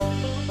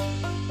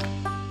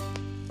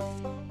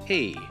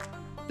Hey,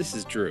 this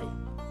is Drew.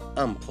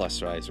 I'm Plus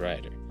Size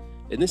Rider,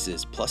 and this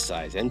is Plus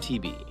Size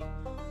MTB.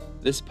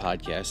 This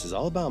podcast is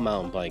all about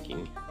mountain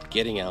biking,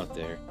 getting out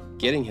there,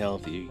 getting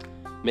healthy,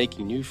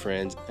 making new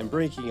friends, and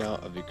breaking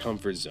out of your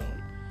comfort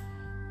zone.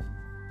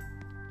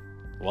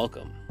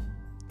 Welcome.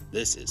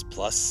 This is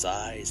Plus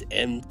Size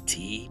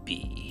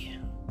MTB.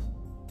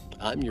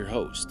 I'm your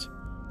host,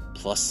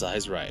 Plus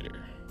Size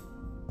Rider.